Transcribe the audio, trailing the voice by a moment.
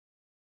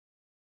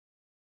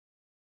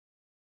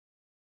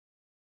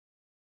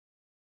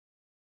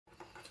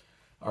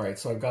All right,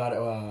 so I've got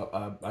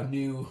a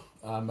new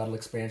metal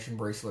expansion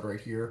bracelet right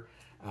here,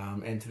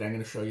 and today I'm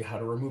going to show you how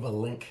to remove a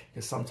link,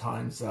 because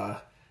sometimes,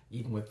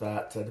 even with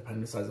that, depending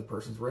on the size of the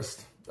person's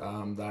wrist,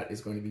 that is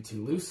going to be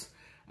too loose.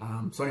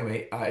 So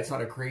anyway, it's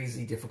not a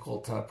crazy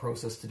difficult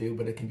process to do,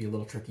 but it can be a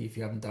little tricky if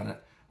you haven't done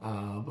it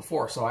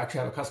before. So I actually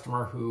have a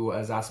customer who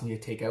has asked me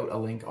to take out a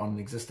link on an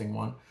existing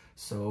one.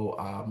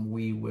 So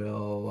we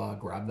will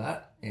grab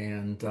that,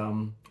 and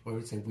I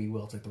would say we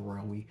will, it's like the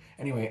royal we.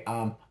 Anyway,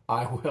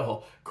 I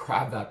will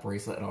grab that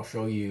bracelet and I'll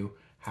show you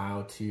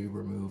how to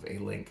remove a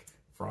link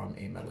from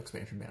a metal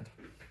expansion band.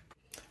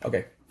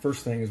 Okay,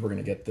 first thing is we're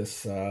gonna get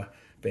this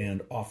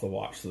band off the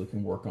watch so we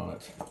can work on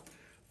it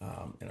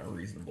in a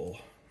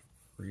reasonable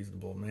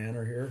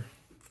manner here.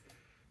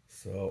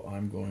 So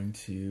I'm going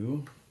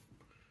to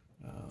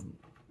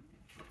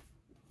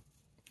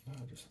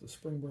just the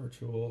spring bar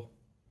tool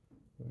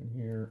in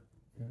here,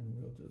 and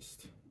we'll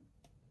just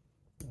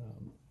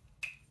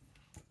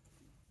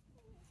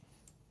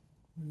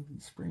move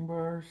these spring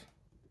bars.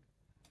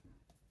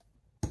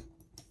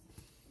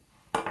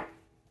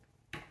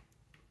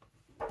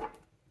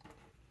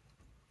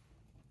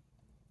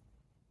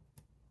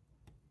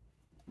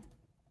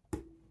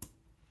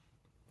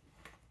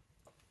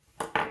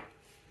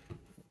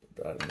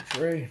 Put that in the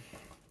tray.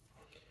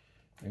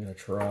 I'm gonna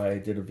try,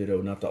 did a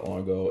video not that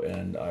long ago,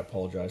 and I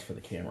apologize for the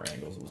camera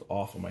angles. It was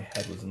awful, my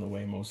head was in the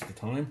way most of the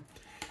time.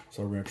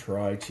 So we're gonna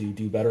try to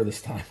do better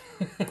this time.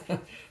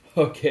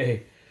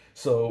 Okay,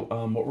 so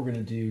what we're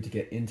gonna do to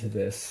get into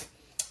this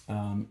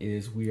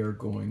is we are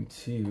going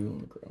to,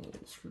 let me grab a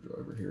little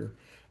screwdriver here.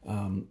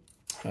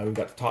 We've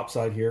got the top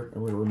side here,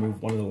 and we're gonna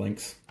remove one of the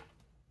links,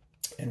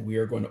 and we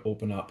are going to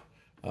open up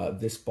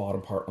this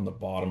bottom part on the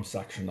bottom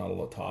section, not on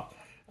the top.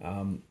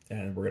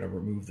 And we're gonna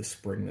remove the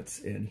spring that's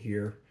in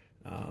here.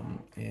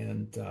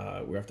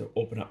 We have to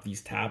open up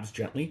these tabs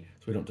gently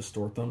so we don't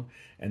distort them.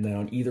 And then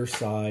on either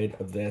side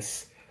of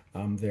this,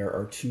 there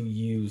are two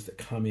U's that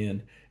come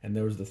in, and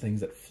those are the things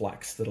that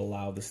flex, that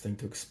allow this thing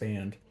to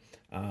expand.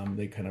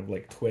 They kind of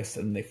like twist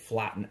and they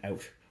flatten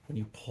out when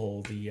you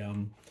pull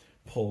the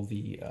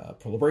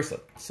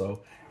bracelet.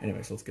 So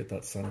anyway, so let's get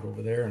that centered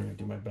over there, and I'm gonna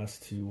do my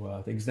best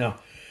to things. Now,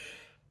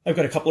 I've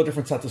got a couple of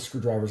different sets of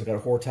screwdrivers. I got a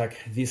Hortec.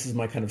 This is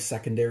my kind of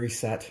secondary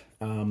set,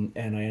 and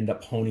I end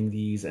up honing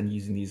these and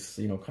using these,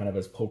 you know, kind of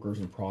as pokers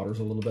and prodders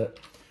a little bit.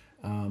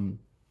 So I'm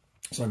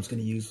just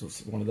going to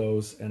use one of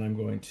those, and I'm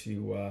going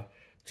to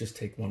just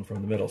take one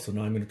from the middle. So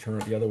now I'm going to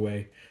turn it the other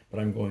way, but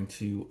I'm going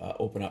to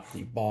open up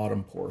the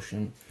bottom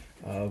portion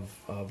of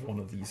one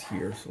of these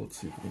here. So let's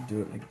see if we can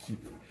do it. I can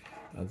keep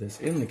this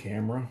in the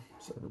camera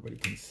so everybody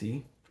can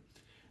see.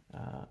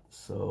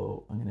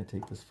 So I'm going to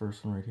take this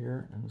first one right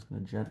here. I'm just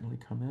going to gently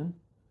come in,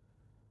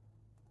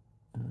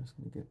 and I'm just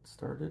going to get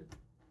started.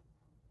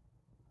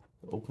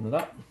 Open it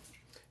up,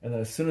 and then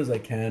as soon as I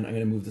can, I'm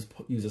going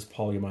to use this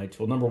polyamide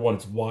tool. Number one,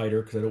 it's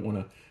wider because I don't want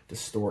to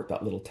distort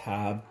that little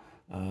tab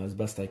as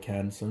best I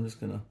can. So I'm just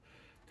going to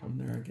come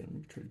there again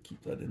and try to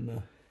keep that in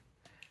the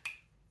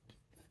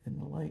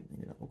light. I'm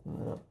going to open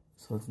that up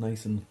so it's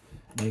nice and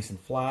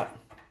flat.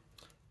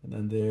 And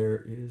then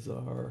there's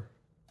our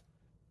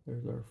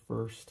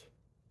first.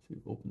 So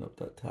we've opened up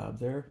that tab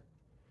there,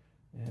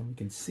 and we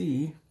can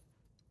see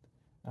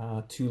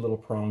two little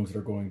prongs that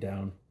are going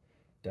down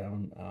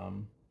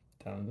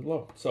into the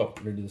low. So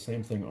we're gonna do the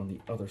same thing on the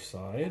other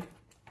side.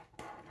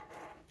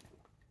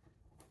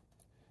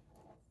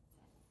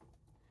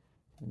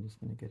 I'm just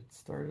gonna get it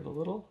started a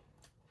little.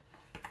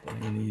 Then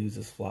I'm gonna use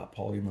this flat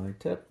polyamide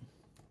tip.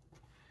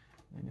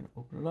 I'm gonna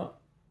open it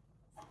up.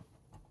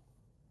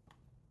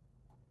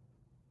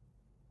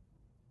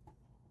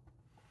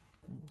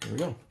 There we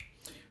go.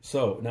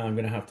 So now I'm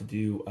going to have to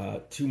do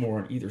two more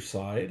on either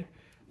side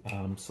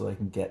so I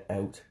can get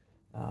out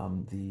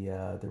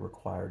the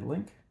required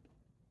link.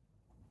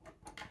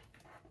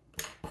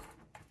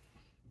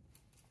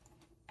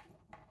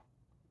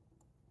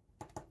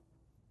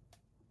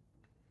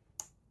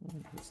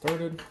 Get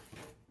started.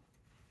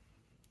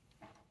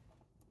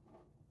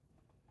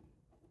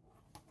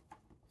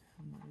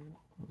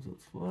 So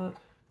it's flat.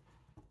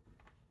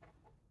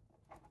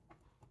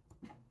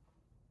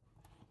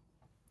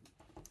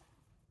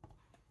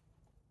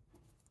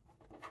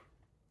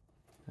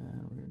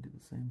 And we're going to do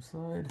the same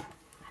side.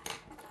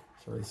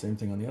 Sorry, the same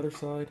thing on the other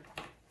side.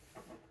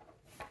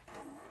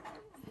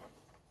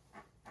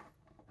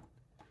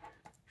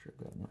 Make sure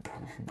I've got my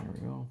position. There we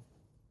go.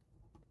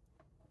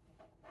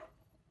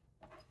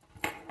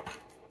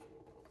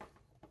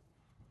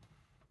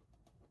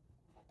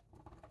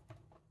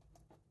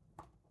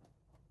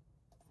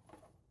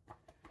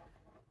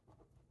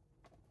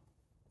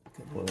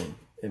 Get a little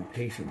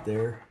impatient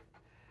there.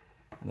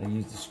 And I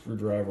use the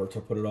screwdriver to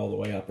put it all the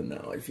way up, and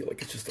now I feel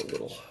like it's just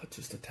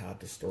a tad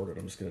distorted.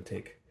 I'm just going to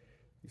take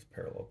these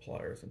parallel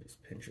pliers and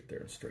just pinch it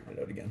there and straighten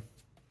it out again.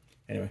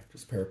 Anyway,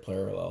 just a pair of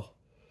parallel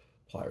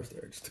pliers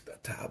there. Just took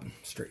that tab and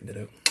straightened it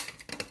out.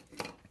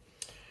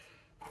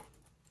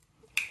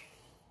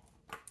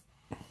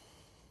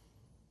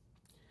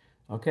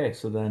 Okay,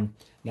 so then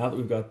now that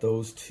we've got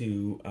those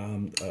two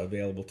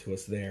available to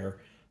us there,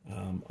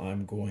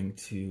 I'm going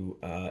to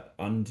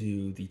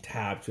undo the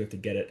tab, so we have to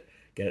get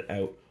it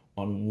out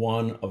on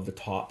one of the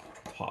top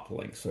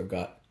links. So I've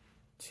got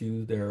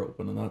 2 there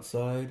open on that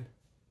side,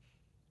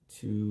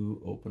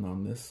 2 open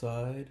on this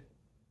side,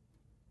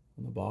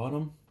 on the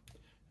bottom,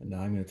 and now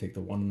I'm going to take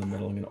the one in the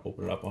middle. I'm going to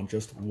open it up on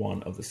just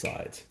one of the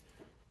sides.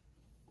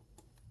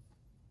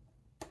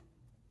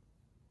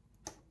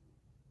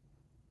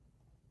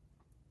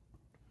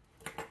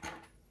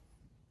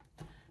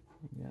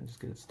 Again, just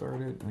get it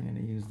started. I'm going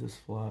to use this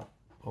flat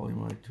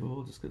polyamiide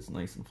tool, just gets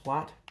nice and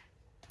flat,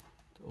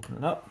 to open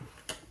it up,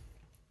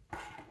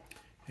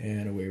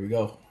 and away we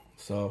go.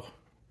 So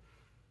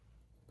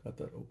got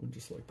that open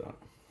just like that.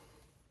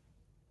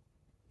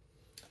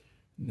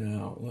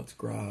 Now let's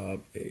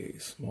grab a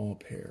small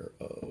pair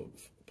of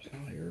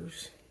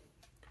pliers.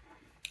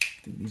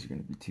 I think these are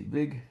going to be too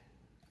big,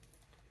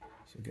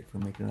 so I get for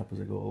making it up as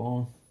I go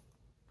along.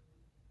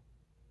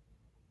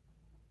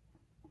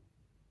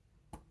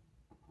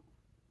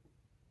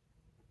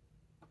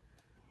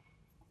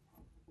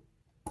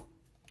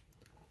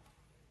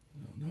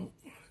 No,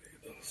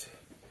 get those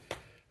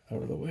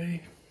out of the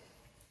way.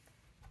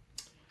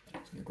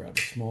 Just gonna grab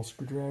a small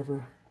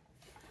screwdriver.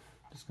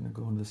 Just gonna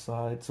go into the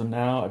side. So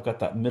now I've got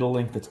that middle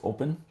link that's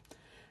open,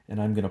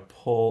 and I'm gonna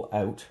pull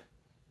out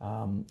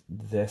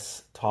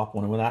this top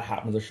one. And when that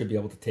happens, I should be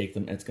able to take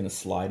them, and it's gonna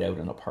slide out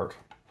and apart.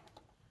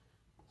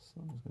 So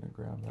I'm just gonna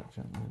grab that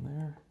gently in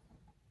there.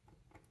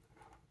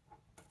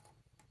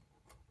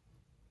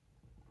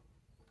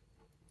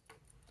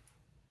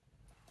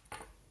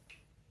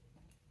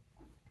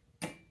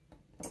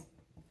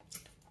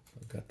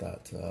 Got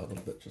that a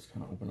little bit just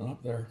kind of opening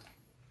up there.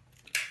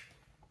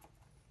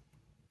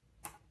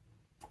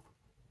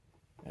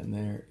 And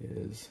there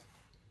is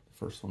the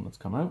first one that's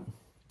come out.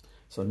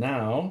 So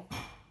now,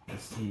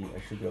 let's see,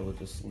 I should be able to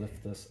just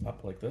lift this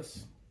up like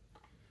this.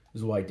 This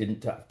is why I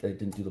didn't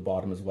do the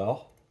bottom as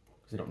well,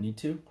 because I don't need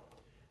to.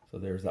 So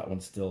there's that one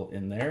still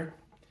in there.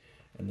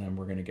 And then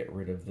we're gonna get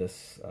rid of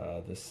this,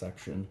 this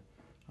section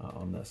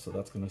on this. So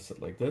that's gonna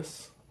sit like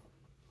this.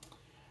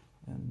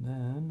 And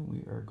then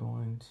we are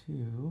going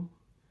to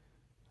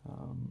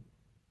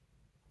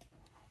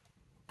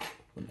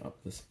open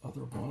up this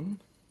other one.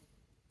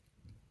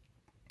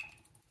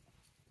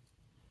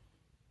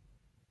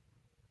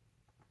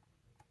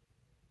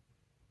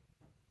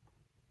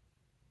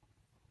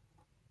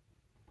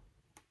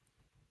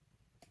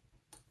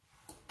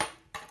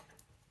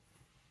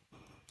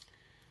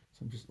 So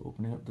I'm just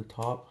opening up the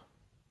top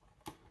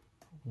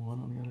one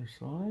on the other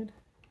side.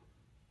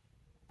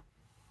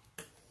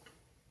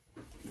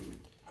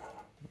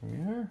 There we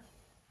are.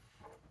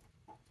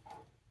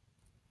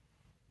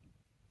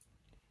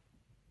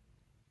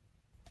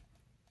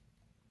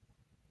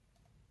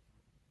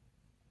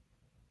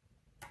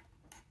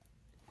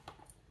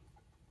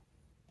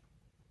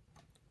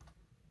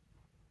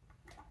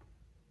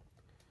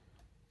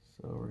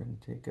 So we're going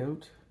to take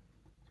out,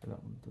 so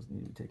that one doesn't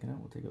need to be taken out,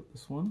 we'll take out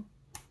this one.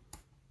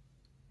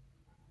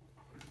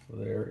 So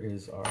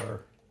there's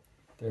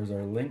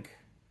our link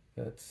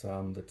that's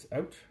that's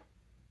out.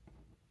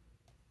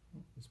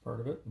 This part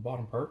of it, the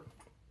bottom part.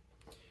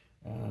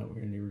 We're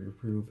going to need to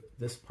remove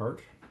this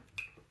part.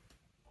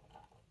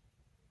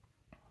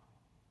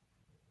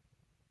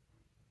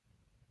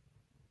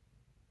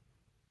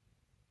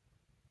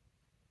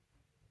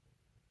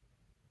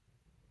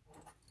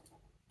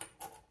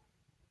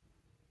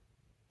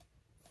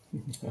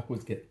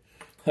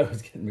 I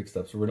was getting mixed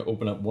up. So we're going to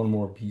open up one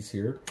more piece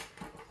here.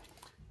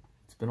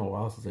 It's been a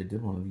while since I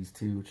did one of these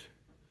too, which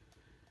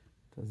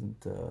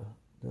doesn't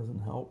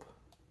help.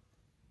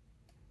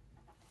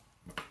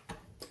 At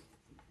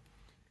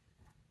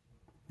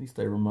least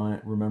I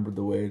remembered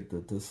the way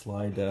to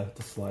slide it out.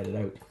 Just pull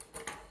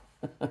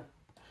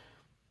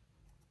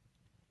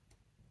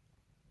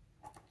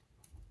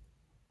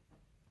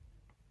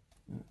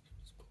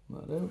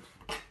that out.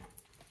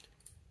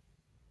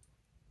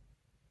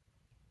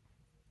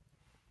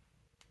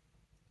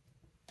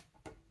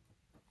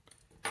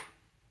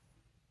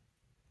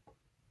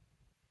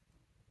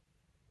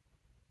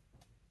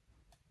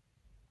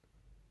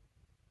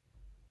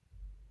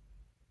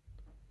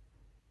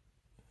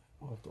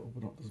 I'll have to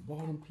open up this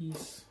bottom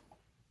piece.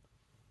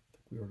 I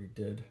think we already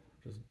did,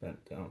 just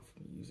bent down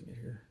from using it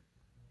here.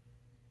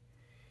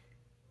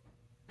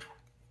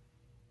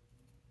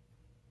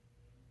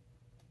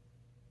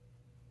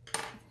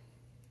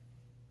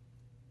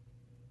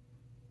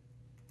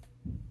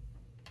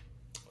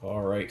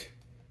 All right,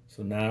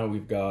 so now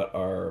we've got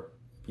our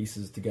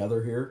pieces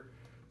together here.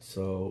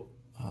 So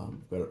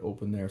we've got it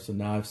open there. So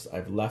now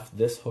I've left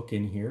this hook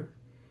in here.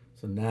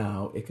 So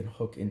now it can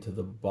hook into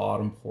the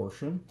bottom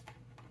portion.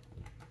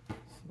 So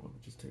let me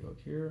just take a look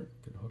here.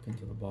 It can hook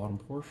into the bottom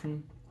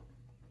portion,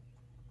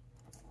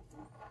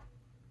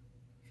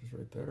 which is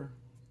right there.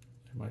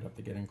 I might have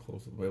to get in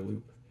close with my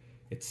loop.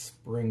 It's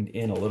springed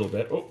in a little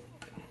bit. Oh.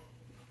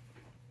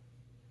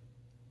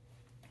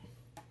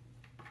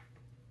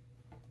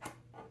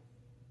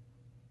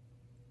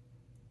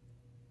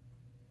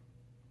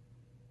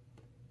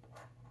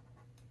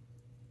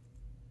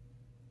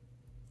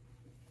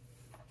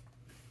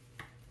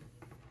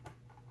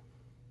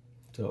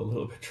 So a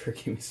little bit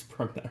tricky, we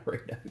sprung that right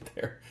out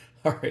there.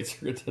 All right, so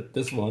we're gonna take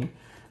this one,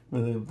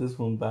 move this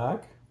one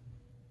back.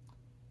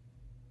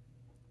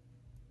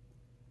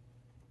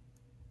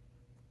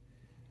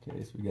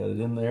 Okay, so we got it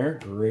in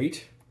there,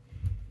 great.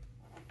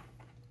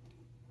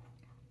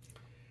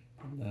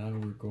 Now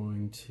we're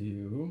going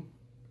to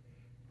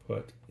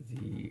put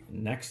the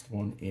next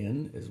one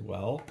in as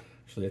well.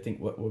 Actually, I think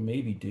what we'll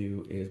maybe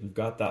do is we've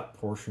got that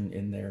portion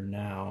in there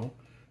now,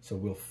 so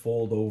we'll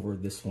fold over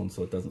this one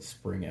so it doesn't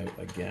spring out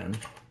again.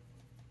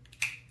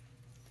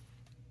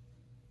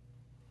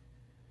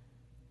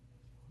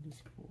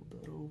 Just fold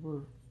that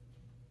over.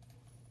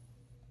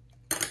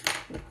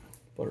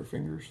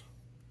 Butterfingers.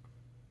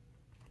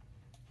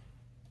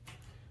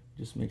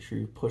 Just make sure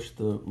you push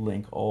the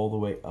link all the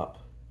way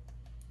up,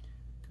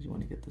 because you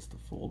want to get this to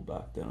fold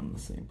back down in the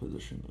same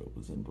position that it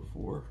was in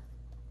before.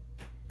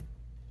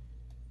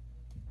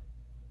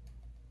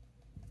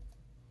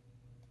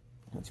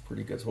 That's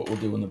pretty good. So what we'll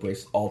do when the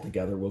brace all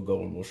together, we'll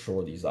go and we'll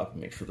shore these up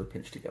and make sure they're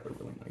pinched together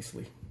really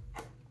nicely.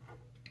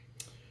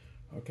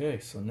 Okay,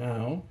 so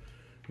now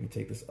we can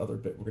take this other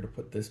bit, we're going to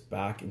put this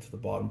back into the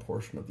bottom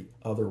portion of the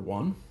other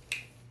one.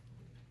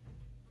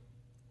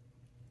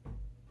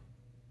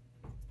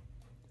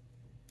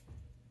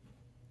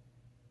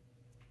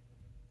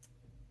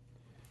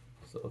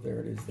 So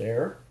there it is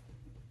there.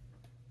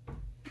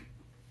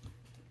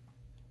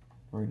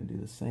 We're going to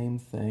do the same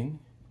thing.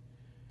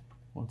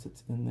 Once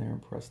it's in there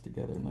and pressed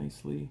together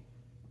nicely,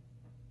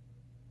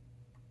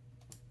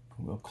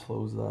 we'll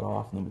close that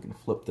off and then we can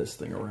flip this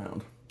thing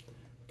around.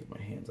 Get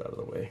my hands out of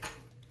the way.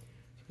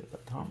 Get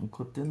that top one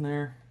clipped in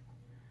there.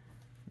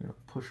 I'm going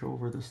to push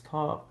over this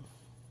top.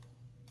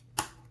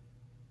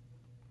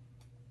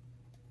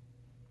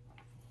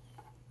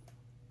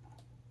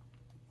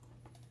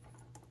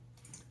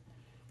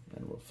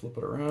 And we'll flip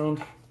it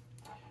around.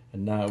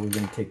 And now we're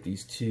going to take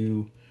these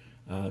two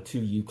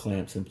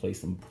U-clamps and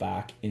place them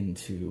back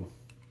into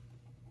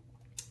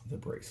the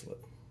bracelet.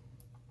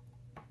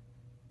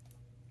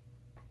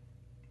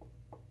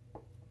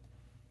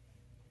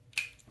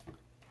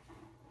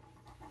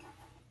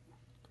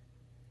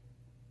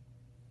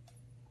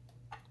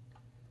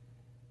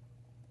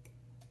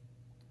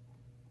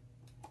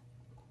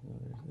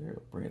 There,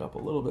 bring it up a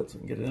little bit so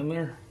we can get it in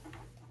there.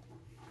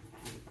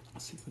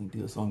 Let's see if we can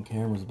do this on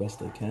camera as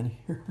best I can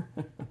here.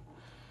 Got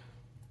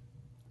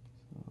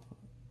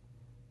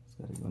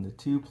to go into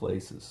two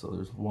places. So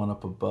there's one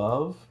up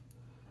above,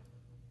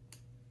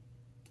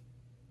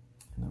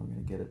 and then we're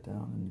going to get it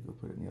down and go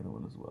put it in the other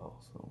one as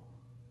well. So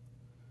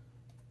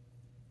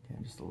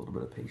again, just a little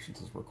bit of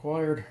patience is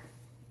required,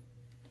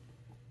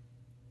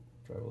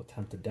 which I will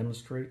attempt to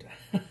demonstrate.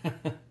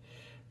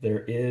 There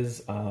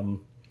is a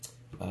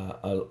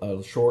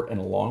short and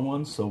a long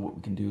one. So what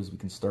we can do is we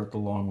can start the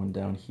long one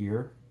down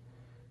here,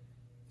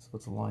 so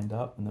it's lined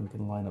up, and then we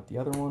can line up the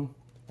other one,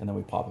 and then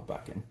we pop it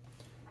back in.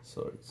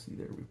 So you see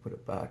there, we put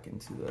it back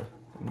into the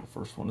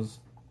first one is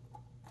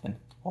in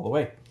all the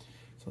way.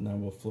 So now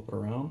we'll flip it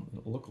around.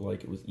 It'll look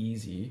like it was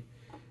easy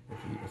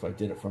if I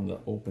did it from the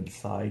open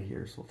side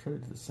here. So we'll try to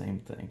do the same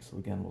thing. So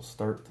again, we'll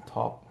start at the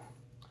top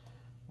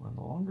on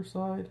the longer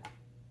side,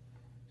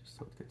 just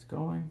so it gets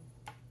going.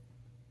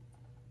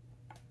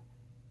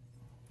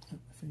 My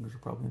fingers are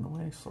probably in the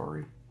way,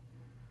 sorry.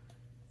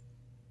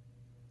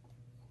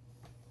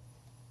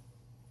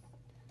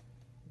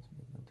 Let's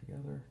move them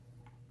together.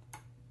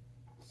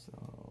 So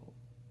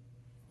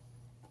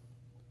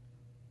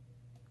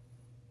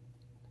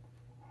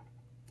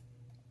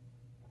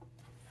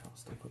I'll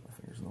still put my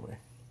fingers in the way.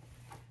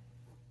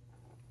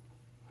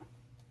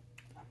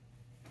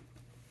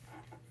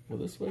 Go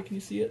this way, can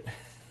you see it?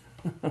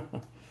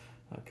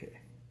 Okay.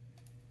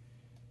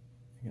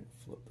 I'm going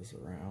to flip this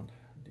around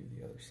and do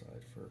the other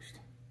side first.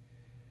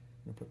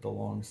 I'm going to put the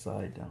long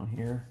side down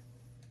here.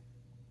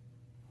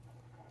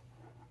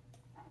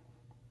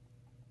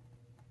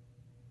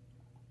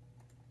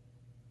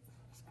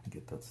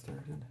 Get that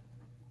started.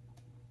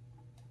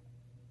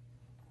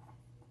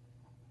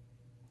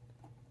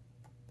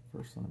 The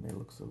first one may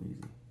look so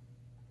easy.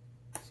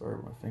 Sorry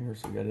about my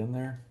fingers, so we got in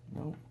there.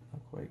 Nope,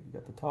 not quite. We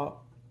got the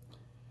top,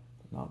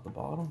 but not the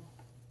bottom.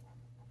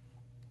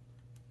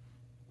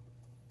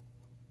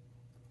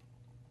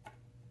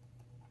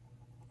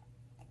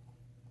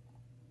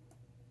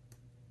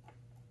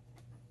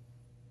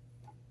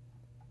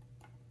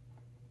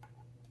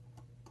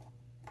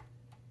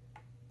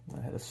 I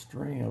had a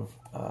string of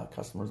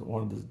customers that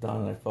wanted this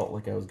done, and I felt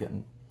like I was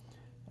getting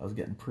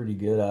pretty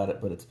good at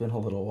it, but it's been a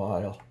little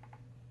while.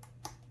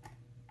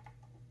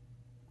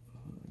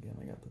 Again,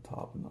 I got the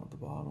top and not the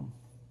bottom.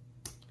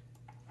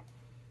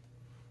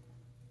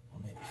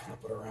 I'll maybe flip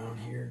it around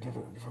here, do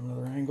it from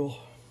another angle.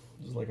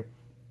 Just like a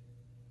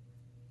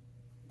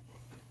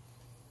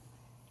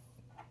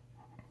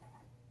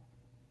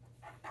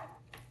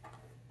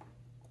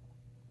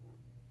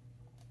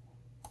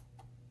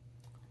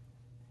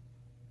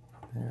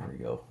There we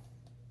go.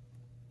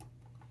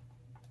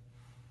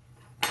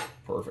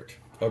 Perfect.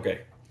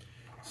 Okay,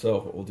 so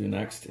what we'll do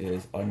next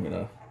is I'm going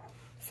to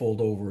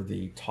fold over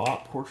the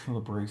top portion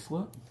of the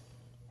bracelet.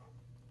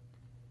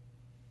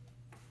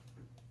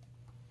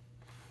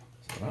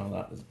 Now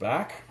that is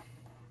back.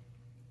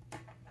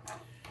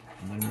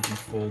 And then we can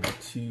fold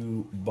the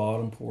two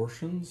bottom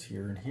portions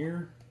here and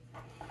here.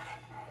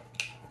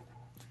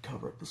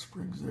 Cover up the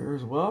springs there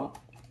as well.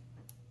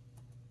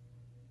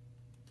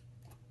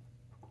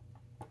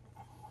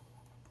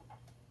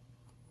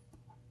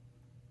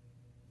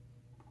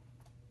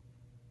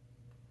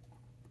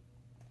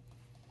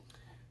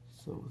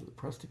 So with it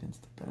pressed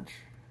against the bench,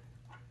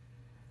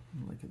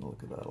 I'm liking the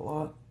look of that a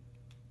lot.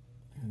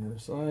 And the other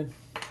side.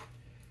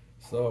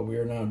 So we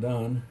are now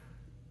done.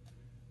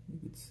 You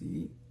can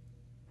see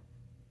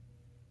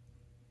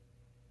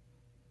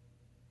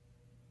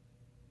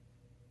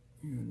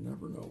you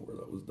never know where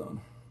that was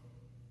done.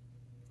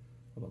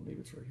 Although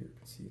maybe it's right here. You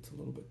can see it's a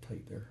little bit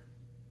tight there.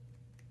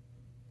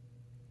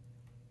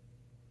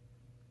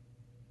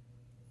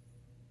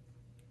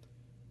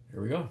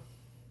 Here we go.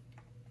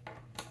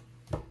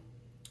 I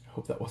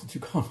hope that wasn't too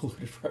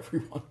convoluted for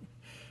everyone.